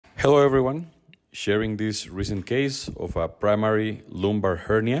Hello everyone, sharing this recent case of a primary lumbar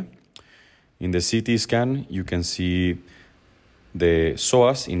hernia. In the CT scan, you can see the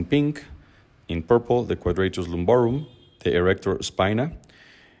psoas in pink, in purple, the quadratus lumborum, the erector spina,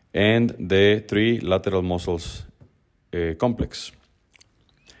 and the three lateral muscles complex.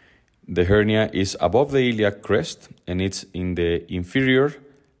 The hernia is above the iliac crest and it's in the inferior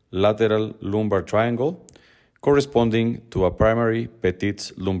lateral lumbar triangle, corresponding to a primary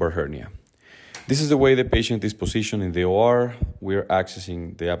petit lumbar hernia. This is the way the patient is positioned in the OR. We're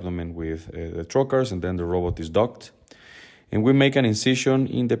accessing the abdomen with the trocars, and then the robot is docked. And we make an incision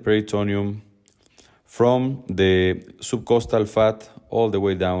in the peritoneum from the subcostal fat all the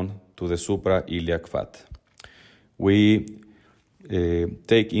way down to the suprailiac fat. We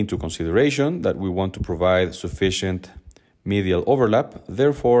take into consideration that we want to provide sufficient medial overlap.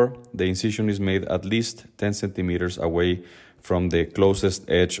 Therefore, the incision is made at least 10 centimeters away from the closest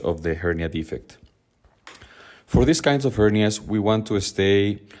edge of the hernia defect. For these kinds of hernias, we want to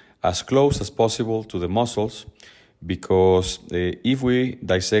stay as close as possible to the muscles, because if we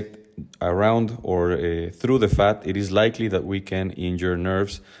dissect around or through the fat, it is likely that we can injure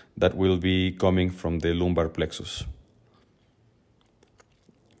nerves that will be coming from the lumbar plexus.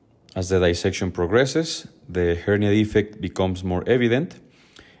 As the dissection progresses, the hernia defect becomes more evident,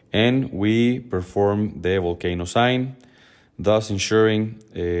 and we perform the volcano sign, thus ensuring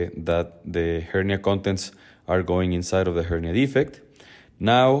that the hernia contents are going inside of the hernia defect.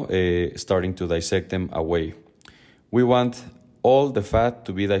 Now, starting to dissect them away. We want all the fat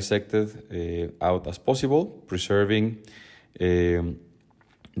to be dissected out as possible, preserving the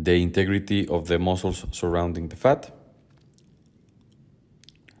integrity of the muscles surrounding the fat.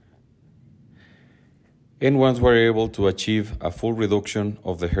 And once we're able to achieve a full reduction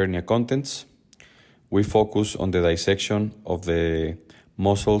of the hernia contents, we focus on the dissection of the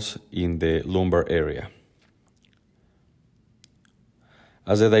muscles in the lumbar area.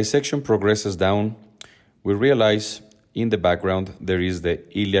 As the dissection progresses down, we realize in the background there is the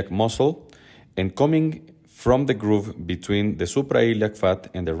iliac muscle, and coming from the groove between the suprailiac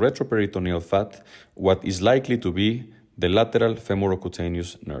fat and the retroperitoneal fat, what is likely to be the lateral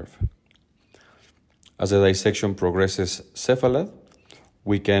femorocutaneous nerve. As the dissection progresses cephalad,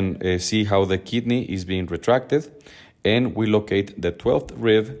 we can see how the kidney is being retracted, and we locate the 12th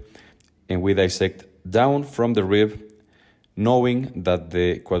rib and we dissect down from the rib, knowing that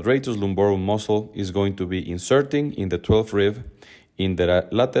the quadratus lumborum muscle is going to be inserting in the 12th rib in the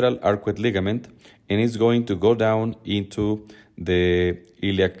lateral arcuate ligament, and it's going to go down into the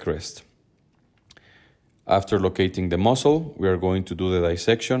iliac crest. After locating the muscle, we are going to do the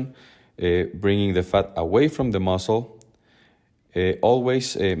dissection, bringing the fat away from the muscle,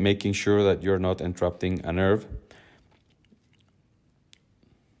 always making sure that you're not entrapting a nerve.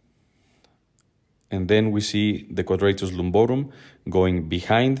 And then we see the quadratus lumborum going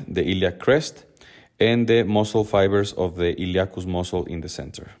behind the iliac crest and the muscle fibers of the iliacus muscle in the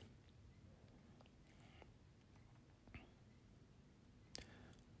center.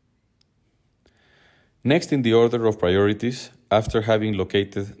 Next in the order of priorities, after having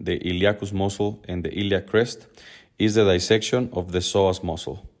located the iliacus muscle and the iliac crest, is the dissection of the psoas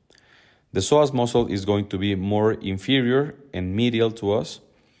muscle. The psoas muscle is going to be more inferior and medial to us,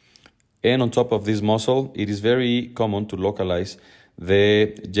 and on top of this muscle, it is very common to localize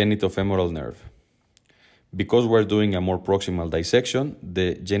the genitofemoral nerve. Because we're doing a more proximal dissection,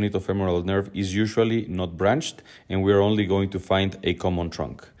 the genitofemoral nerve is usually not branched, and we're only going to find a common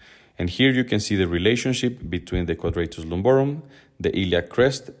trunk. And here you can see the relationship between the quadratus lumborum, the iliac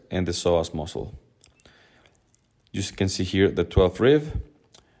crest, and the psoas muscle. You can see here the 12th rib,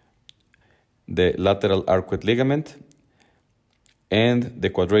 the lateral arcuate ligament, and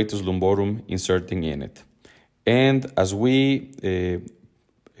the quadratus lumborum inserting in it. And as we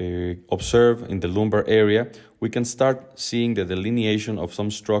observe in the lumbar area, we can start seeing the delineation of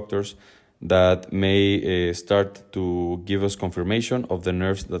some structures that may start to give us confirmation of the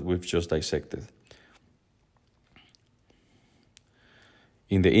nerves that we've just dissected.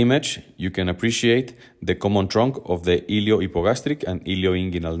 In the image, you can appreciate the common trunk of the iliohypogastric and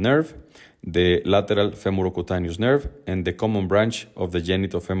ilioinguinal nerve, the lateral femorocutaneous nerve, and the common branch of the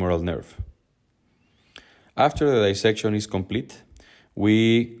genitofemoral nerve. After the dissection is complete,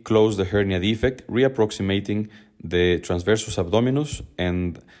 we close the hernia defect, reapproximating the transversus abdominus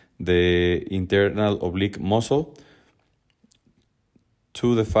and the internal oblique muscle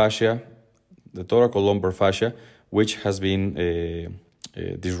to the fascia, the thoracolumbar fascia, which has been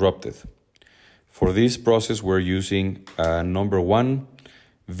disrupted. For this process, we're using a number 1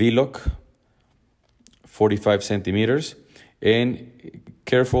 VLOC, 45 centimeters, and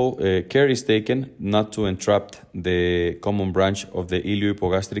Care is taken not to entrap the common branch of the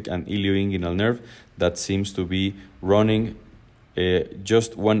iliohypogastric and ilioinguinal nerve that seems to be running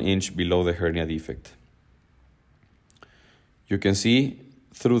just 1 inch below the hernia defect. You can see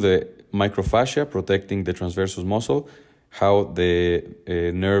through the microfascia protecting the transversus muscle how the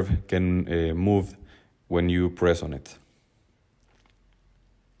nerve can move when you press on it.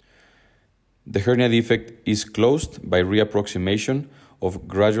 The hernia defect is closed by reapproximation of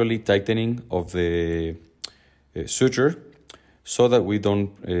gradually tightening of the suture so that we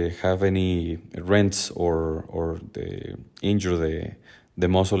don't have any rents or injure the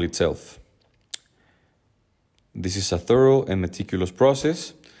muscle itself. This is a thorough and meticulous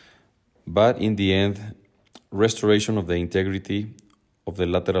process, but in the end, restoration of the integrity of the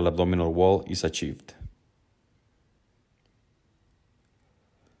lateral abdominal wall is achieved.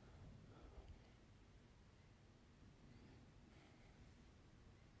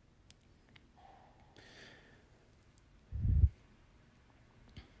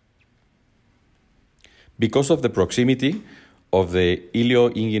 Because of the proximity of the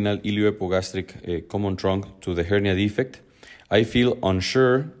ilioinguinal iliohypogastric common trunk to the hernia defect, I feel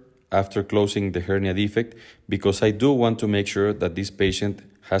unsure after closing the hernia defect because I do want to make sure that this patient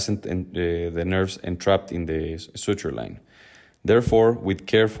hasn't the nerves entrapped in the suture line. Therefore, with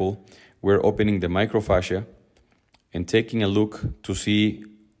careful, we're opening the microfascia and taking a look to see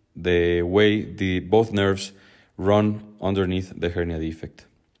the way both nerves run underneath the hernia defect.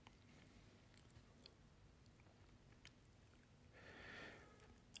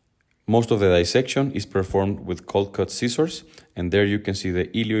 Most of the dissection is performed with cold cut scissors, and there you can see the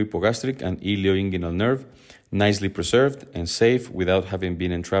iliohypogastric and ilioinguinal nerve nicely preserved and safe without having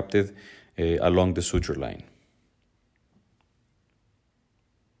been entrapped along the suture line.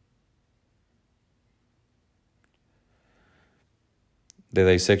 The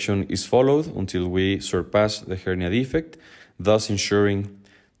dissection is followed until we surpass the hernia defect, thus ensuring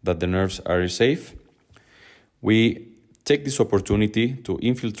that the nerves are safe. We take this opportunity to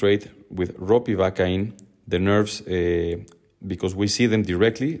infiltrate with ropivacaine the nerves because we see them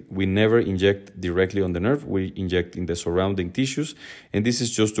directly. We never inject directly on the nerve, we inject in the surrounding tissues, and this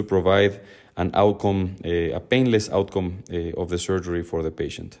is just to provide an outcome, a painless outcome of the surgery for the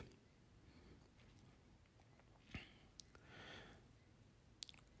patient.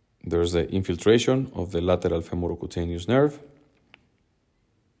 There's the infiltration of the lateral femorocutaneous nerve,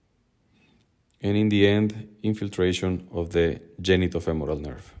 and in the end, infiltration of the genitofemoral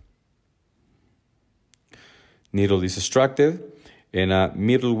nerve. Needle is extracted, and a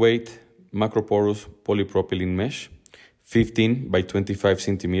middleweight macroporous polypropylene mesh, 15 by 25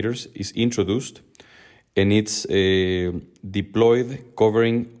 centimeters, is introduced, and it's deployed,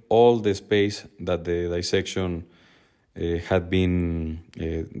 covering all the space that the dissection had been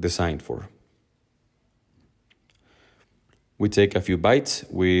designed for. We take a few bites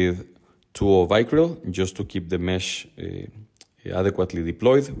with 2O Vicryl just to keep the mesh adequately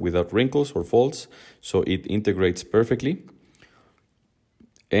deployed without wrinkles or folds, so it integrates perfectly.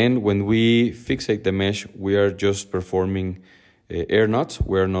 And when we fixate the mesh, we are just performing air knots.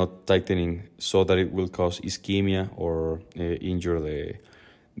 We are not tightening so that it will cause ischemia or injure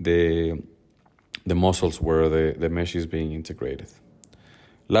the muscles where the mesh is being integrated.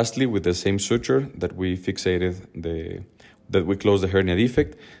 Lastly, with the same suture that we fixated that we closed the hernia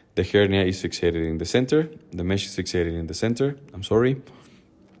defect, the hernia is fixated in the center, the mesh is fixated in the center,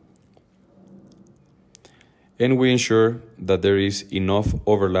 and we ensure that there is enough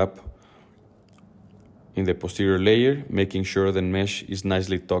overlap in the posterior layer, making sure the mesh is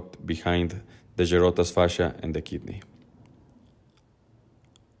nicely tucked behind the Gerota's fascia and the kidney.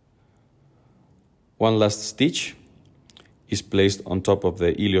 One last stitch is placed on top of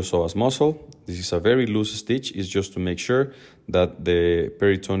the iliopsoas muscle. This is a very loose stitch. It's just to make sure that the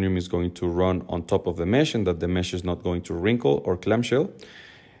peritoneum is going to run on top of the mesh and that the mesh is not going to wrinkle or clamshell.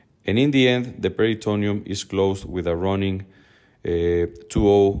 And in the end, the peritoneum is closed with a running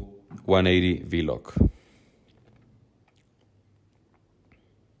 2O 180 V-lock.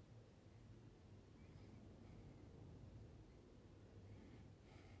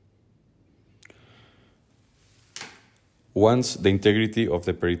 Once the integrity of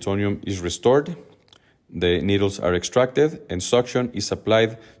the peritoneum is restored, the needles are extracted and suction is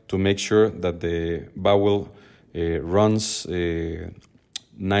applied to make sure that the bowel runs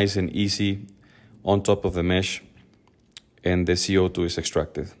nice and easy on top of the mesh and the CO2 is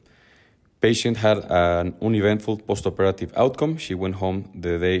extracted. Patient had an uneventful postoperative outcome. She went home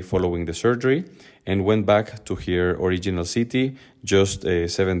the day following the surgery and went back to her original city just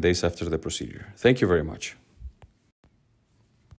 7 days after the procedure. Thank you very much.